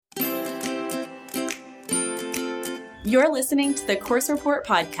You're listening to the Course Report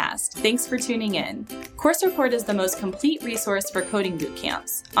podcast. Thanks for tuning in. Course Report is the most complete resource for coding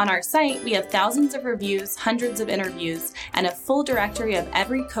bootcamps. On our site, we have thousands of reviews, hundreds of interviews, and a full directory of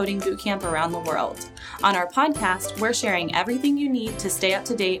every coding bootcamp around the world. On our podcast, we're sharing everything you need to stay up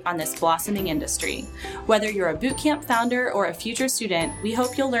to date on this blossoming industry. Whether you're a bootcamp founder or a future student, we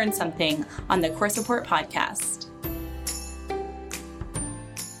hope you'll learn something on the Course Report podcast.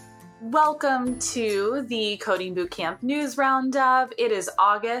 Welcome to the Coding Bootcamp News Roundup. It is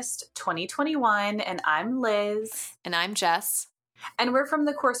August 2021, and I'm Liz. And I'm Jess. And we're from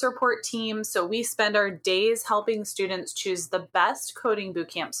the Course Report team, so we spend our days helping students choose the best coding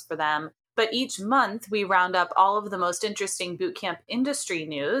bootcamps for them. But each month, we round up all of the most interesting bootcamp industry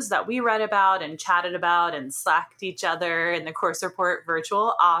news that we read about and chatted about and slacked each other in the Course Report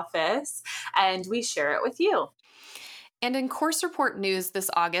virtual office, and we share it with you. And in Course Report news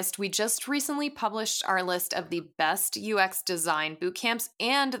this August, we just recently published our list of the best UX design bootcamps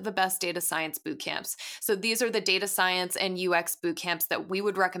and the best data science bootcamps. So these are the data science and UX bootcamps that we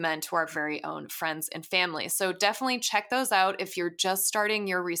would recommend to our very own friends and family. So definitely check those out if you're just starting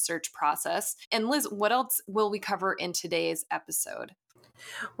your research process. And Liz, what else will we cover in today's episode?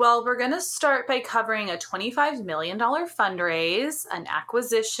 Well, we're going to start by covering a $25 million fundraise, an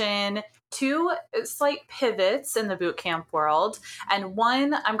acquisition, two slight pivots in the bootcamp world, and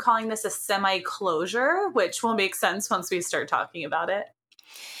one, I'm calling this a semi-closure, which will make sense once we start talking about it.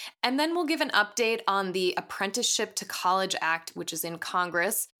 And then we'll give an update on the Apprenticeship to College Act, which is in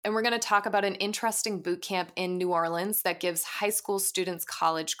Congress. And we're going to talk about an interesting boot camp in New Orleans that gives high school students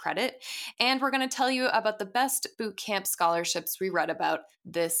college credit. And we're going to tell you about the best boot camp scholarships we read about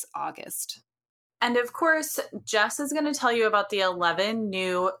this August. And of course, Jess is going to tell you about the 11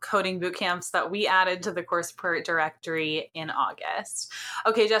 new coding bootcamps that we added to the Course Report directory in August.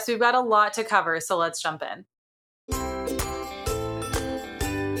 Okay, Jess, we've got a lot to cover, so let's jump in.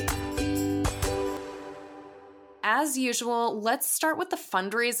 As usual, let's start with the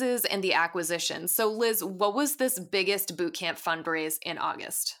fundraises and the acquisitions. So Liz, what was this biggest bootcamp fundraise in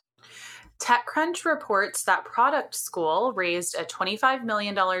August? TechCrunch reports that Product School raised a $25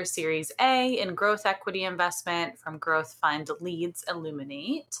 million Series A in growth equity investment from growth fund Leads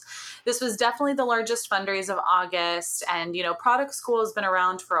Illuminate. This was definitely the largest fundraise of August. And, Product School has been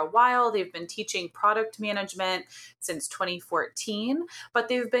around for a while. They've been teaching product management since 2014, but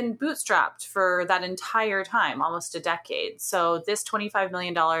they've been bootstrapped for that entire time, almost a decade. So this $25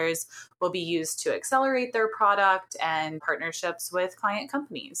 million will be used to accelerate their product and partnerships with client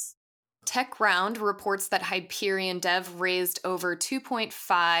companies. TechRound reports that Hyperion Dev raised over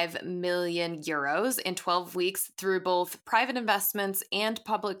 2.5 million euros in 12 weeks through both private investments and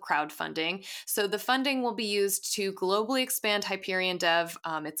public crowdfunding. So the funding will be used to globally expand Hyperion Dev.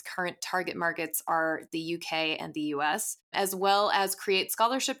 Its current target markets are the UK and the US, as well as create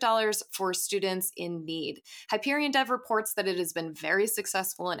scholarship dollars for students in need. Hyperion Dev reports that it has been very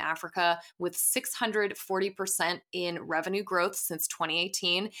successful in Africa with 640% in revenue growth since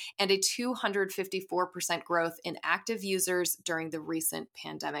 2018 and a 254% growth in active users during the recent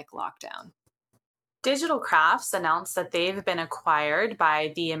pandemic lockdown. Digital Crafts announced that they've been acquired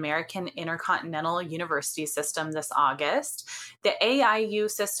by the American Intercontinental University System this August. The AIU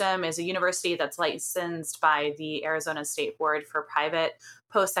system is a university that's licensed by the Arizona State Board for Private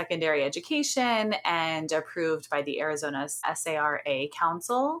Post-Secondary Education and approved by the Arizona SARA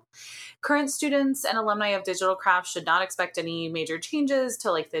Council. Current students and alumni of Digital Crafts should not expect any major changes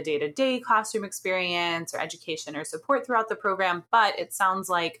to the day-to-day classroom experience or education or support throughout the program, but it sounds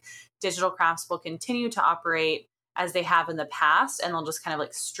like Digital Crafts will continue to operate as they have in the past, and they'll just kind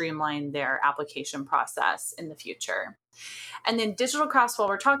of streamline their application process in the future. And then Digital Crafts, while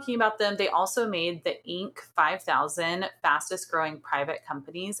we're talking about them, they also made the Inc. 5000 fastest growing private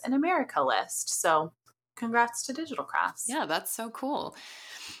companies in America list. So congrats to Digital Crafts. Yeah, that's so cool.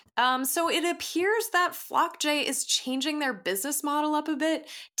 So it appears that FlockJ is changing their business model up a bit.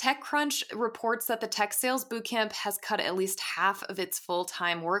 TechCrunch reports that the Tech Sales Bootcamp has cut at least half of its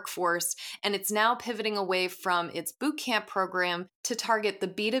full-time workforce, and it's now pivoting away from its bootcamp program to target the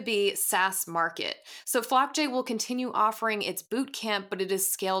B2B SaaS market. So FlockJ will continue offering its bootcamp, but it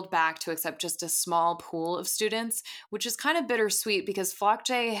is scaled back to accept just a small pool of students, which is kind of bittersweet because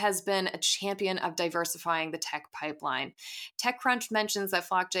FlockJ has been a champion of diversifying the tech pipeline. TechCrunch mentions that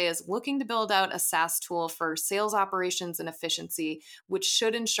FlockJ is looking to build out a SaaS tool for sales operations and efficiency, which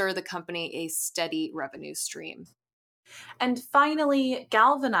should ensure the company a steady revenue stream. And finally,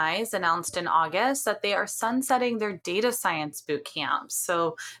 Galvanize announced in August that they are sunsetting their data science boot camps.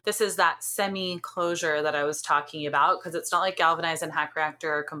 So this is that semi-closure that I was talking about, because it's not like Galvanize and Hack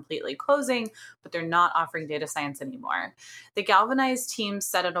Reactor are completely closing, but they're not offering data science anymore. The Galvanize team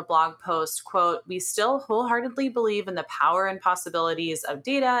said in a blog post, quote, "We still wholeheartedly believe in the power and possibilities of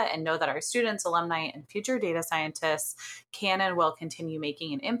data and know that our students, alumni, and future data scientists can and will continue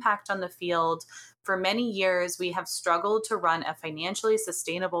making an impact on the field. For many years, we have struggled to run a financially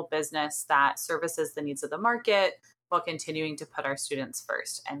sustainable business that services the needs of the market while continuing to put our students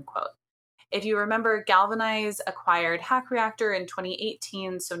first," end quote. If you remember, Galvanize acquired Hack Reactor in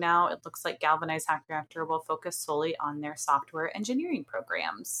 2018, so now it looks like Galvanize Hack Reactor will focus solely on their software engineering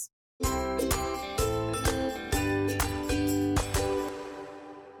programs.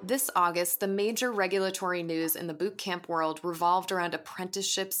 This August, the major regulatory news in the bootcamp world revolved around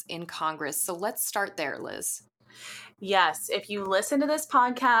apprenticeships in Congress. So let's start there, Liz. Yes, if you listen to this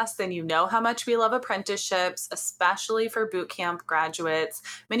podcast, then you know how much we love apprenticeships, especially for bootcamp graduates.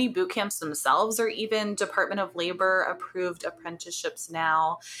 Many bootcamps themselves are even Department of Labor approved apprenticeships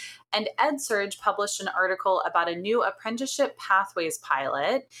now. And EdSurge published an article about a new apprenticeship pathways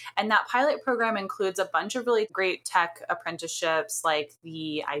pilot. And that pilot program includes a bunch of really great tech apprenticeships like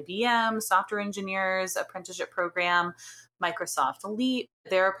the IBM Software Engineers Apprenticeship Program, Microsoft Elite,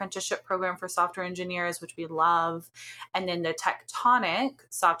 their apprenticeship program for software engineers, which we love, and then the Tectonic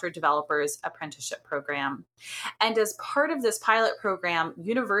Software Developers Apprenticeship Program. And as part of this pilot program,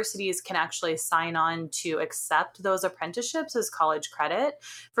 universities can actually sign on to accept those apprenticeships as college credit.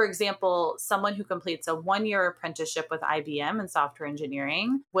 For example, someone who completes a 1-year apprenticeship with IBM in software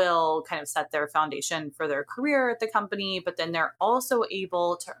engineering will kind of set their foundation for their career at the company, but then they're also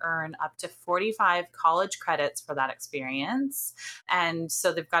able to earn up to 45 college credits for that experience. And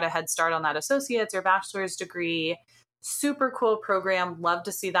so they've got a head start on that associate's or bachelor's degree. Super cool program. Love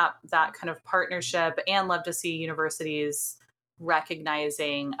to see that kind of partnership, and love to see universities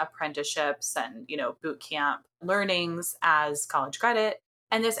recognizing apprenticeships and, boot camp learnings as college credit.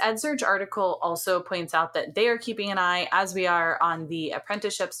 And this EdSurge article also points out that they are keeping an eye, as we are, on the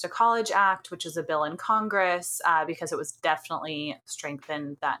Apprenticeships to College Act, which is a bill in Congress, because it was definitely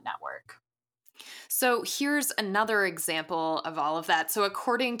strengthened that network. So here's another example of all of that. So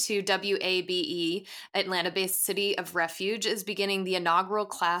according to WABE, Atlanta-based City of Refuge is beginning the inaugural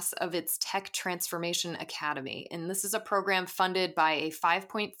class of its Tech Transformation Academy. And this is a program funded by a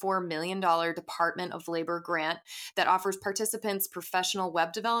 $5.4 million Department of Labor grant that offers participants professional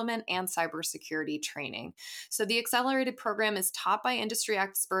web development and cybersecurity training. So the accelerated program is taught by industry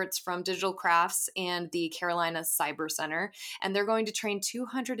experts from Digital Crafts and the Carolina Cyber Center, and they're going to train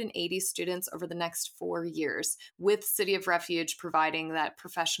 280 students over the next 4 years, with City of Refuge providing that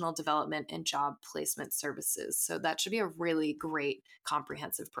professional development and job placement services. So that should be a really great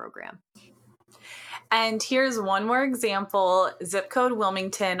comprehensive program. And here's one more example. Zip Code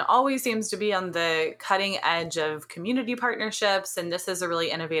Wilmington always seems to be on the cutting edge of community partnerships, and this is a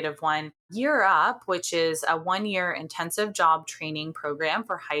really innovative one. Year Up, which is a 1-year intensive job training program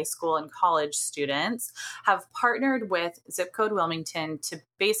for high school and college students, have partnered with Zip Code Wilmington to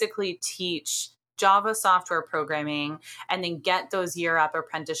basically teach Java software programming and then get those Year Up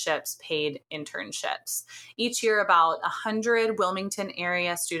apprenticeships paid internships. Each year, about 100 Wilmington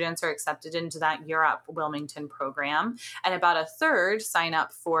area students are accepted into that Year Up Wilmington program, and about a third sign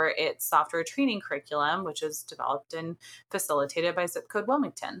up for its software training curriculum, which is developed and facilitated by Zip Code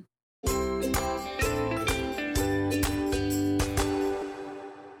Wilmington.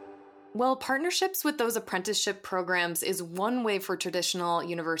 Well, partnerships with those apprenticeship programs is one way for traditional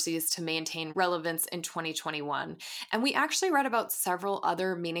universities to maintain relevance in 2021. And we actually read about several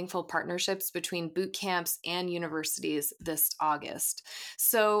other meaningful partnerships between boot camps and universities this August.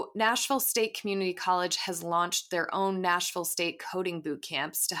 So Nashville State Community College has launched their own Nashville State Coding Boot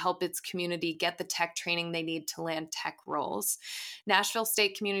Camps to help its community get the tech training they need to land tech roles. Nashville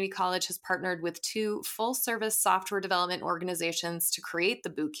State Community College has partnered with 2 full-service software development organizations to create the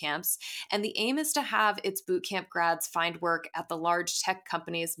boot camps. And the aim is to have its bootcamp grads find work at the large tech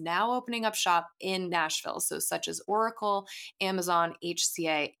companies now opening up shop in Nashville, so such as Oracle, Amazon,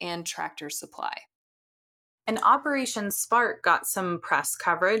 HCA, and Tractor Supply. And Operation Spark got some press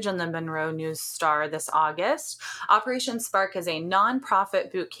coverage in the Monroe News-Star this August. Operation Spark is a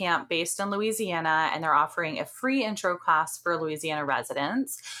nonprofit boot camp based in Louisiana, and they're offering a free intro class for Louisiana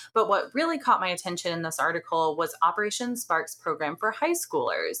residents. But what really caught my attention in this article was Operation Spark's program for high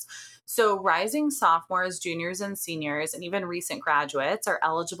schoolers. So rising sophomores, juniors, and seniors, and even recent graduates are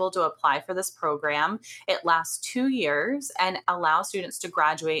eligible to apply for this program. It lasts 2 years and allows students to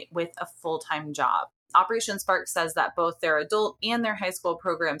graduate with a full-time job. Operation Spark says that both their adult and their high school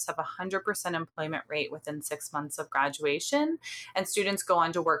programs have a 100% employment rate within 6 months of graduation, and students go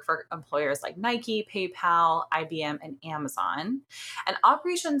on to work for employers like Nike, PayPal, IBM, and Amazon. And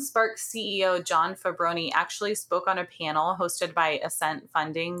Operation Spark CEO John Fabroni actually spoke on a panel hosted by Ascent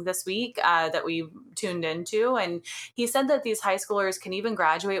Funding this week that we tuned into, and he said that these high schoolers can even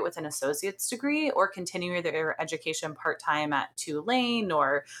graduate with an associate's degree or continue their education part-time at Tulane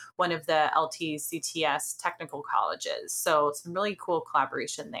or one of the LTCTS technical colleges. So some really cool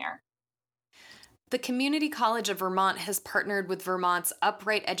collaboration there. The Community College of Vermont has partnered with Vermont's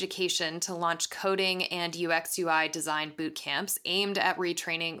Upright Education to launch coding and UX/UI design boot camps aimed at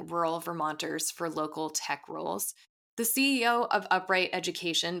retraining rural Vermonters for local tech roles. The CEO of Upright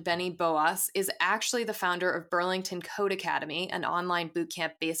Education, Benny Boas, is actually the founder of Burlington Code Academy, an online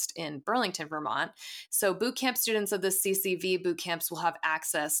bootcamp based in Burlington, Vermont. So bootcamp students of the CCV bootcamps will have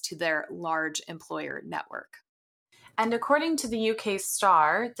access to their large employer network. And according to the UK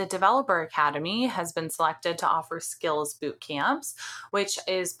Star, the Developer Academy has been selected to offer skills boot camps, which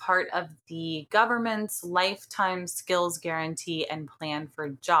is part of the government's lifetime skills guarantee and plan for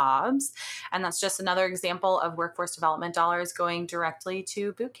jobs. And that's just another example of workforce development dollars going directly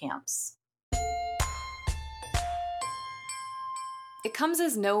to boot camps. It comes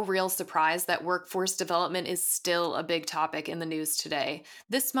as no real surprise that workforce development is still a big topic in the news today.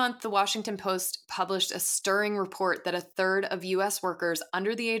 This month, the Washington Post published a stirring report that a third of U.S. workers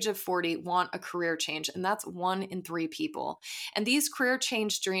under the age of 40 want a career change, and that's 1 in 3 people. And these career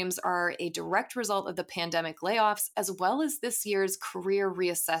change dreams are a direct result of the pandemic layoffs, as well as this year's career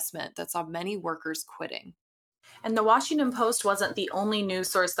reassessment that saw many workers quitting. And the Washington Post wasn't the only news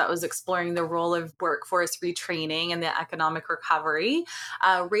source that was exploring the role of workforce retraining in the economic recovery.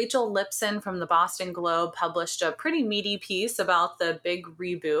 Rachel Lipson from the Boston Globe published a pretty meaty piece about the big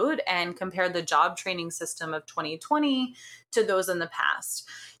reboot and compared the job training system of 2020 to those in the past.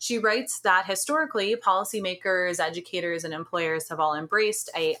 She writes that historically, policymakers, educators, and employers have all embraced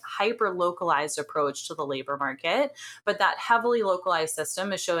a hyper-localized approach to the labor market, but that heavily localized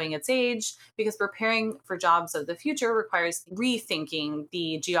system is showing its age because preparing for jobs of the future requires rethinking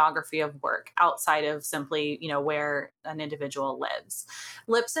the geography of work outside of simply, where an individual lives.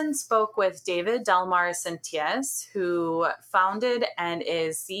 Lipson spoke with David Delmar Cintias, who founded and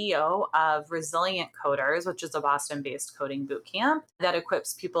is CEO of Resilient Coders, which is a Boston-based coding bootcamp that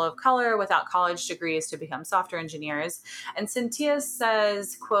equips people of color without college degrees to become software engineers. And Cintias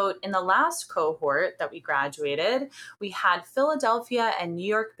says, quote, "In the last cohort that we graduated, we had Philadelphia and New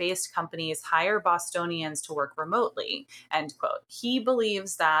York-based companies hire Bostonians to work remotely," end quote. He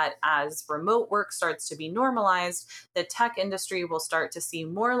believes that as remote work starts to be normalized, the tech industry will start to see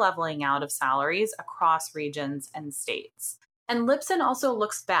more leveling out of salaries across regions and states. And Lipson also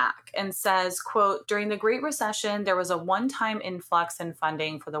looks back and says, quote, "During the Great Recession, there was a one-time influx in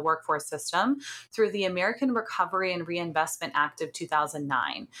funding for the workforce system through the American Recovery and Reinvestment Act of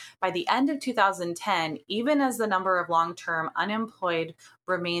 2009. By the end of 2010, even as the number of long-term unemployed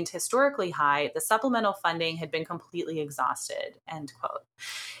remained historically high, the supplemental funding had been completely exhausted," end quote.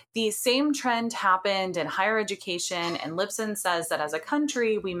 The same trend happened in higher education, and Lipson says that as a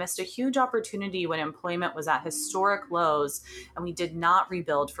country, we missed a huge opportunity when employment was at historic lows, and we did not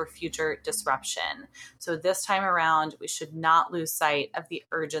rebuild for future disruption. So this time around, we should not lose sight of the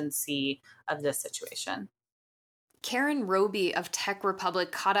urgency of this situation. Karen Roby of Tech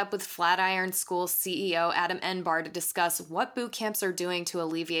Republic caught up with Flatiron School CEO Adam Enbar to discuss what boot camps are doing to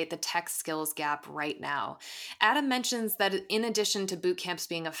alleviate the tech skills gap right now. Adam mentions that in addition to boot camps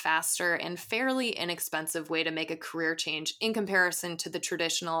being a faster and fairly inexpensive way to make a career change in comparison to the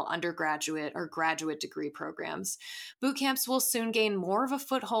traditional undergraduate or graduate degree programs, boot camps will soon gain more of a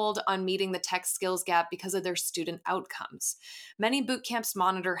foothold on meeting the tech skills gap because of their student outcomes. Many boot camps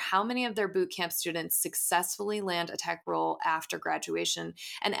monitor how many of their boot camp students successfully land a tech role after graduation.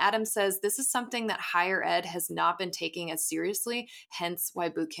 And Adam says this is something that higher ed has not been taking as seriously, hence why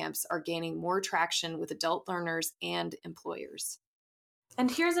boot camps are gaining more traction with adult learners and employers. And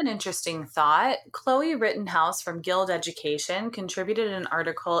here's an interesting thought. Chloe Rittenhouse from Guild Education contributed an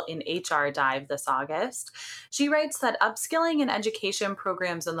article in HR Dive this August. She writes that upskilling and education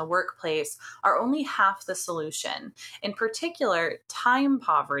programs in the workplace are only half the solution. In particular, time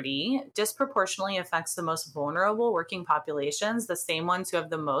poverty disproportionately affects the most vulnerable working populations, the same ones who have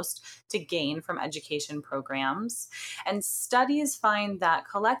the most to gain from education programs. And studies find that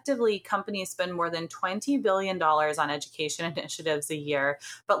collectively, companies spend more than $20 billion on education initiatives a year, year,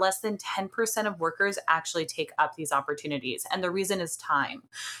 but less than 10% of workers actually take up these opportunities. And the reason is time.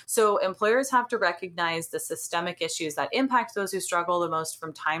 So employers have to recognize the systemic issues that impact those who struggle the most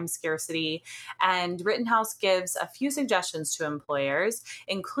from time scarcity. And Rittenhouse gives a few suggestions to employers,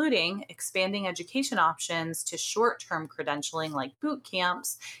 including expanding education options to short-term credentialing like boot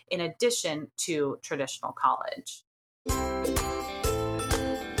camps, in addition to traditional college.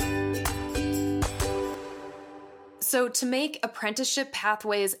 So, to make apprenticeship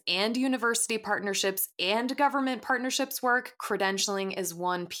pathways and university partnerships and government partnerships work, credentialing is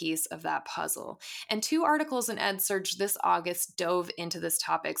one piece of that puzzle. And two articles in EdSurge this August dove into this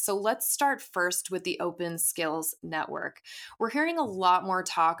topic. So, let's start first with the Open Skills Network. We're hearing a lot more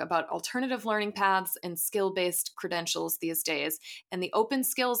talk about alternative learning paths and skill-based credentials these days. And the Open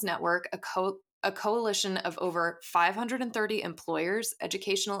Skills Network, a coalition of over 530 employers,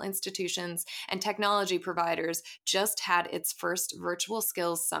 educational institutions, and technology providers, just had its first virtual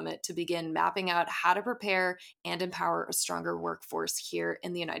skills summit to begin mapping out how to prepare and empower a stronger workforce here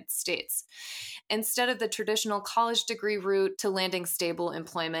in the United States. Instead of the traditional college degree route to landing stable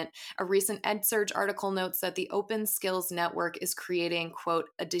employment, a recent EdSurge article notes that the Open Skills Network is creating, quote,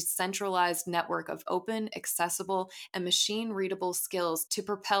 a decentralized network of open, accessible, and machine-readable skills to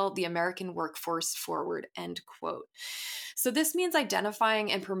propel the American workforce forward, end quote. So this means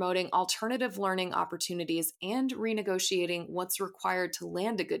identifying and promoting alternative learning opportunities and renegotiating what's required to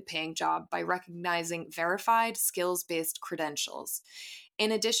land a good paying job by recognizing verified skills-based credentials.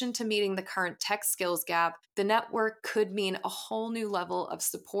 In addition to meeting the current tech skills gap, the network could mean a whole new level of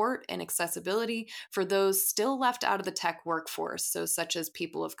support and accessibility for those still left out of the tech workforce, so such as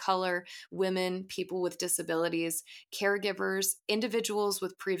people of color, women, people with disabilities, caregivers, individuals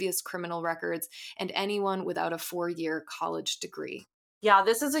with previous criminal records, and anyone without a 4-year college degree. Yeah,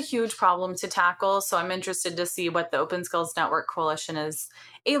 this is a huge problem to tackle, so I'm interested to see what the Open Skills Network Coalition is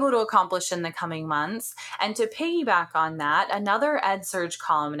able to accomplish in the coming months. And to piggyback on that, another EdSurge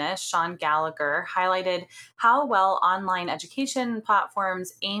columnist, Sean Gallagher, highlighted how well online education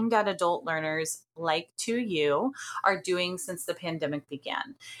platforms aimed at adult learners like 2U are doing since the pandemic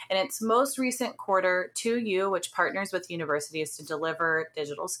began. In its most recent quarter, 2U, which partners with universities to deliver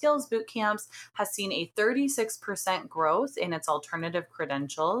digital skills boot camps, has seen a 36% growth in its alternative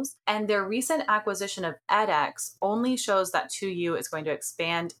credentials. And their recent acquisition of edX only shows that 2U is going to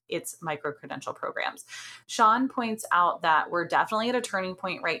expand its micro-credential programs. Sean points out that we're definitely at a turning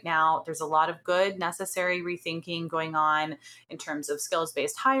point right now. There's a lot of good, necessary rethinking going on in terms of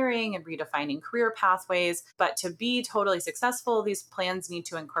skills-based hiring and redefining career pathways. But to be totally successful, these plans need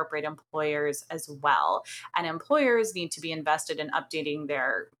to incorporate employers as well. And employers need to be invested in updating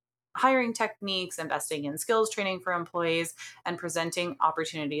their hiring techniques, investing in skills training for employees, and presenting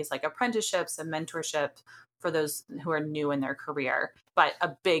opportunities like apprenticeships and mentorship for those who are new in their career. But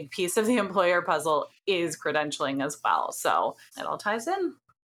a big piece of the employer puzzle is credentialing as well. So it all ties in.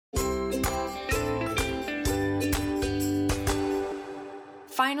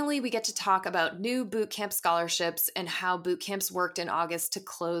 Finally, we get to talk about new bootcamp scholarships and how bootcamps worked in August to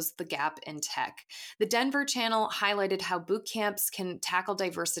close the gap in tech. The Denver Channel highlighted how bootcamps can tackle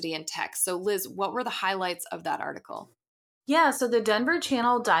diversity in tech. So Liz, what were the highlights of that article? Yeah, so the Denver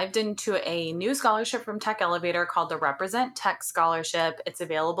Channel dived into a new scholarship from Tech Elevator called the Represent Tech Scholarship. It's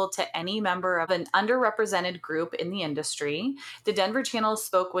available to any member of an underrepresented group in the industry. The Denver Channel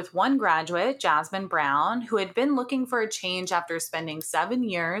spoke with one graduate, Jasmine Brown, who had been looking for a change after spending 7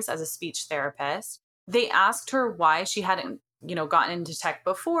 years as a speech therapist. They asked her why she hadn't gotten into tech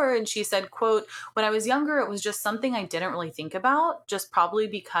before. And she said, quote, when I was younger, it was just something I didn't really think about, just probably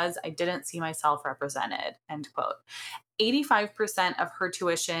because I didn't see myself represented, end quote. 85% of her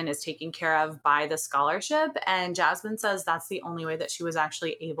tuition is taken care of by the scholarship. And Jasmine says that's the only way that she was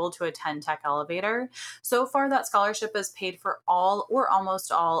actually able to attend Tech Elevator. So far, that scholarship has paid for all or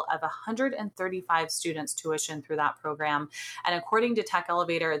almost all of 135 students' tuition through that program. And according to Tech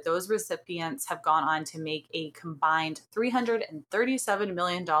Elevator, those recipients have gone on to make a combined $337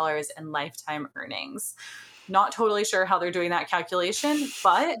 million in lifetime earnings. Not totally sure how they're doing that calculation,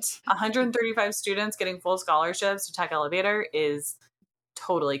 but 135 students getting full scholarships to Tech Elevator is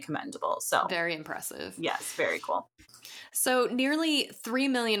totally commendable. So very impressive. Yes, very cool. So nearly 3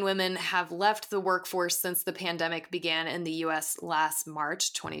 million women have left the workforce since the pandemic began in the U.S. last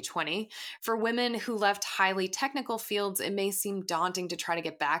March 2020. For women who left highly technical fields, it may seem daunting to try to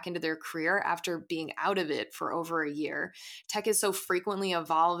get back into their career after being out of it for over a year. Tech is so frequently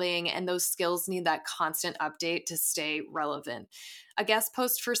evolving, and those skills need that constant update to stay relevant. A guest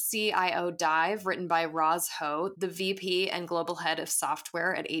post for CIO Dive, written by Roz Ho, the VP and global head of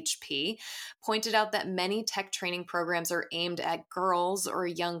software at HP, pointed out that many tech training programs programs are aimed at girls or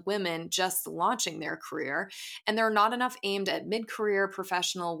young women just launching their career, and there are not enough aimed at mid-career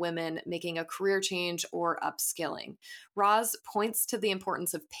professional women making a career change or upskilling. Roz points to the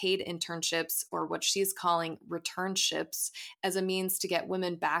importance of paid internships, or what she's calling returnships, as a means to get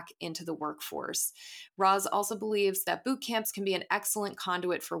women back into the workforce. Roz also believes that boot camps can be an excellent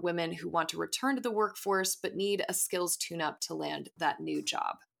conduit for women who want to return to the workforce but need a skills tune-up to land that new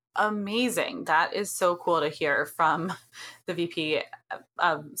job. Amazing. That is so cool to hear from the VP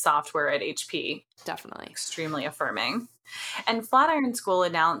of software at HP. Definitely. Extremely affirming. And Flatiron School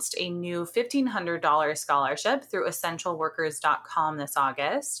announced a new $1,500 scholarship through essentialworkers.com this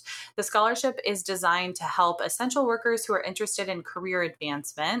August. The scholarship is designed to help essential workers who are interested in career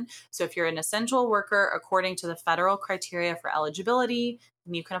advancement. So if you're an essential worker according to the federal criteria for eligibility,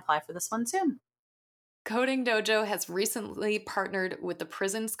 then you can apply for this one soon. Coding Dojo has recently partnered with the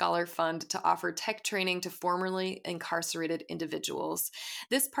Prison Scholar Fund to offer tech training to formerly incarcerated individuals.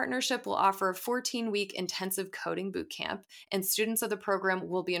 This partnership will offer a 14-week intensive coding bootcamp, and students of the program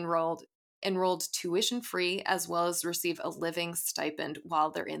will be enrolled tuition-free, as well as receive a living stipend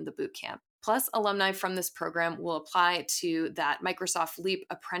while they're in the bootcamp. Plus, alumni from this program will apply to that Microsoft Leap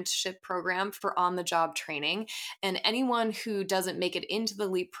apprenticeship program for on-the-job training. And anyone who doesn't make it into the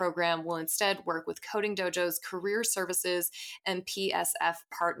Leap program will instead work with Coding Dojo's career services and PSF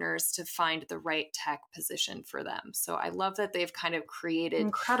partners to find the right tech position for them. So I love that they've kind of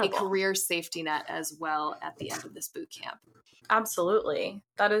created a career safety net as well at the end of this boot camp. Absolutely.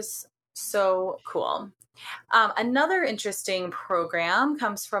 That is so cool. Another interesting program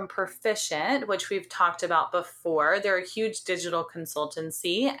comes from Perficient, which we've talked about before. They're a huge digital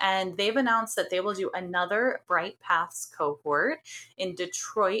consultancy, and they've announced that they will do another Bright Paths cohort in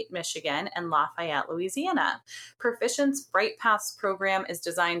Detroit, Michigan, and Lafayette, Louisiana. Perficient's Bright Paths program is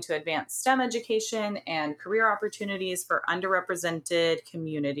designed to advance STEM education and career opportunities for underrepresented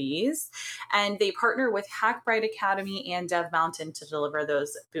communities, and they partner with Hackbright Academy and Dev Mountain to deliver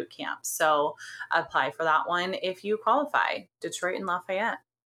those boot camps. So apply for that one if you qualify. Detroit and Lafayette.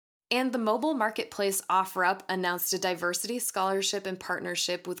 And the mobile marketplace OfferUp announced a diversity scholarship in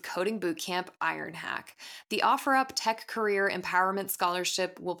partnership with coding bootcamp IronHack. The OfferUp Tech Career Empowerment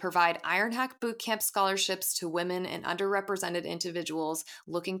Scholarship will provide IronHack bootcamp scholarships to women and underrepresented individuals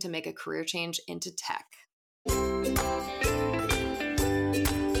looking to make a career change into tech.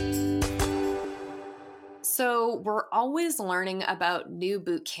 So we're always learning about new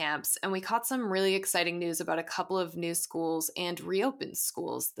boot camps, and we caught some really exciting news about a couple of new schools and reopened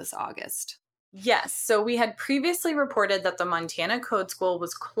schools this August. Yes, so we had previously reported that the Montana Code School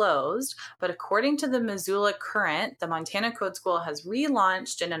was closed, but according to the Missoula Current, the Montana Code School has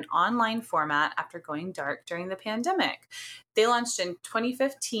relaunched in an online format after going dark during the pandemic. They launched in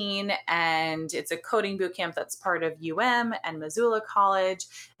 2015, and it's a coding bootcamp that's part of UM and Missoula College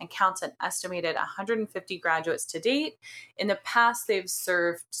and counts an estimated 150 graduates to date. In the past, they've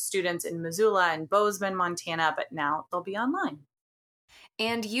served students in Missoula and Bozeman, Montana, but now they'll be online.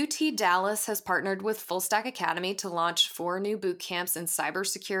 And UT Dallas has partnered with Full Stack Academy to launch 4 new boot camps in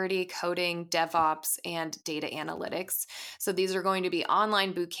cybersecurity, coding, DevOps, and data analytics. So these are going to be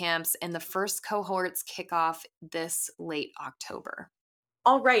online boot camps, and the first cohorts kick off this late October.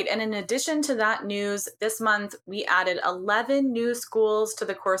 All right. And in addition to that news, this month we added 11 new schools to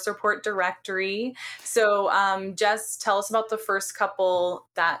the course report directory. So Jess, tell us about the first couple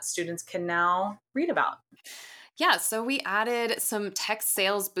that students can now read about. Yeah, so we added some tech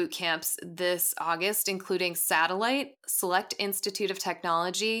sales boot camps this August, including Satellite, Select Institute of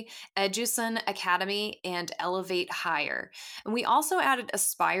Technology, Eduson Academy, and Elevate Higher. And we also added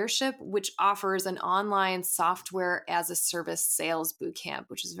Aspireship, which offers an online software as a service sales boot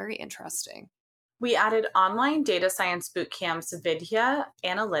camp, which is very interesting. We added online data science boot camps Vidya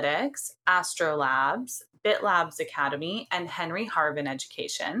Analytics, Astrolabs, BitLabs Academy, and Henry Harvin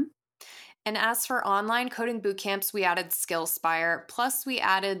Education. And as for online coding bootcamps, we added SkillSpire, plus we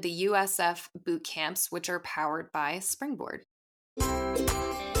added the USF bootcamps, which are powered by Springboard.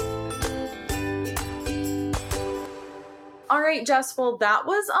 All right, Jess, well, that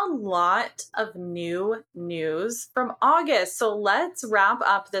was a lot of new news from August. So let's wrap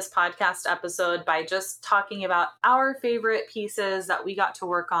up this podcast episode by just talking about our favorite pieces that we got to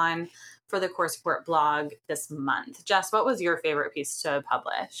work on for the Course Report blog this month. Jess, what was your favorite piece to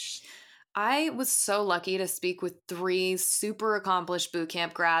publish? I was so lucky to speak with 3 super accomplished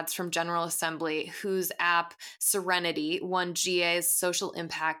bootcamp grads from General Assembly whose app Serenity won GA's Social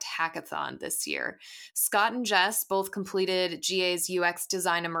Impact Hackathon this year. Scott and Jess both completed GA's UX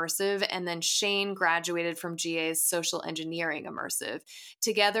Design Immersive, and then Shane graduated from GA's Social Engineering Immersive.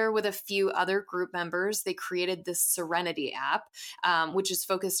 Together with a few other group members, they created this Serenity app, which is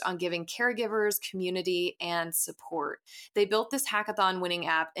focused on giving caregivers, community, and support. They built this hackathon winning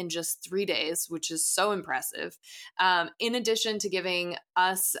app in just 3 days, which is so impressive. In addition to giving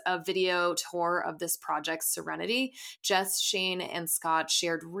us a video tour of this project, Serenity, Jess, Shane, and Scott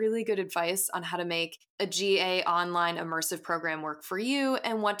shared really good advice on how to make a GA online immersive program work for you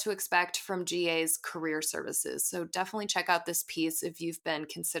and what to expect from GA's career services. So definitely check out this piece if you've been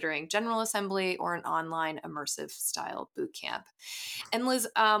considering General Assembly or an online immersive style bootcamp. And Liz,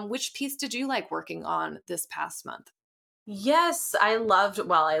 which piece did you like working on this past month? Yes, I loved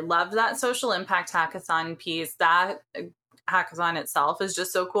that social impact hackathon piece. That hackathon itself is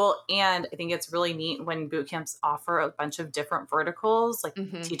just so cool. And I think it's really neat when boot camps offer a bunch of different verticals, like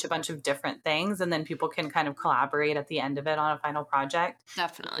teach a bunch of different things, and then people can kind of collaborate at the end of it on a final project.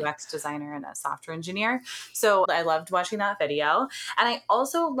 Definitely. UX designer and a software engineer. So I loved watching that video. And I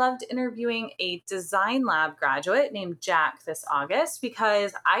also loved interviewing a design lab graduate named Jack this August,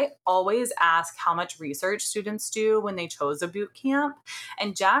 because I always ask how much research students do when they chose a boot camp.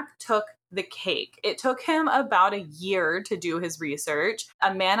 And Jack took the cake. It took him about a year to do his research.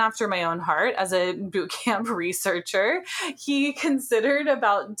 A man after my own heart as a bootcamp researcher. He considered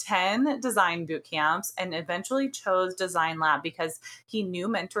about 10 design boot camps and eventually chose Design Lab because he knew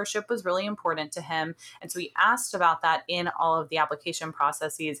mentorship was really important to him. And so he asked about that in all of the application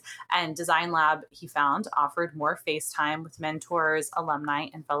processes. And Design Lab, he found, offered more face time with mentors, alumni,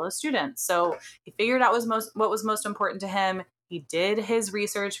 and fellow students. So he figured out what was most important to him. He did his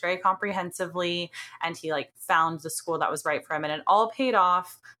research very comprehensively, and he found the school that was right for him. And it all paid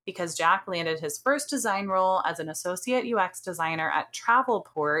off because Jack landed his first design role as an associate UX designer at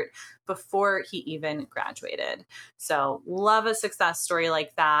Travelport before he even graduated. So love a success story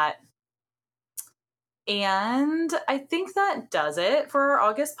like that. And I think that does it for our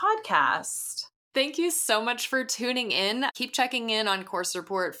August podcast. Thank you so much for tuning in. Keep checking in on Course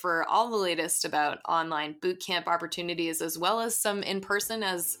Report for all the latest about online bootcamp opportunities, as well as some in person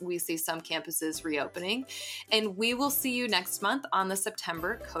as we see some campuses reopening. And we will see you next month on the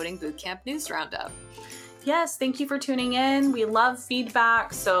September Coding Bootcamp News Roundup. Yes, thank you for tuning in. We love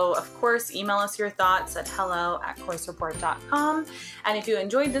feedback. So, of course, email us your thoughts at hello@coursereport.com. And if you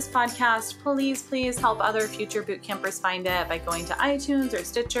enjoyed this podcast, please help other future bootcampers find it by going to iTunes or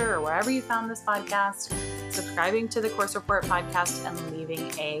Stitcher or wherever you found this podcast, subscribing to the Course Report podcast, and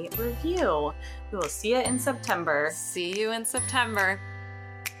leaving a review. We will see you in September. See you in September.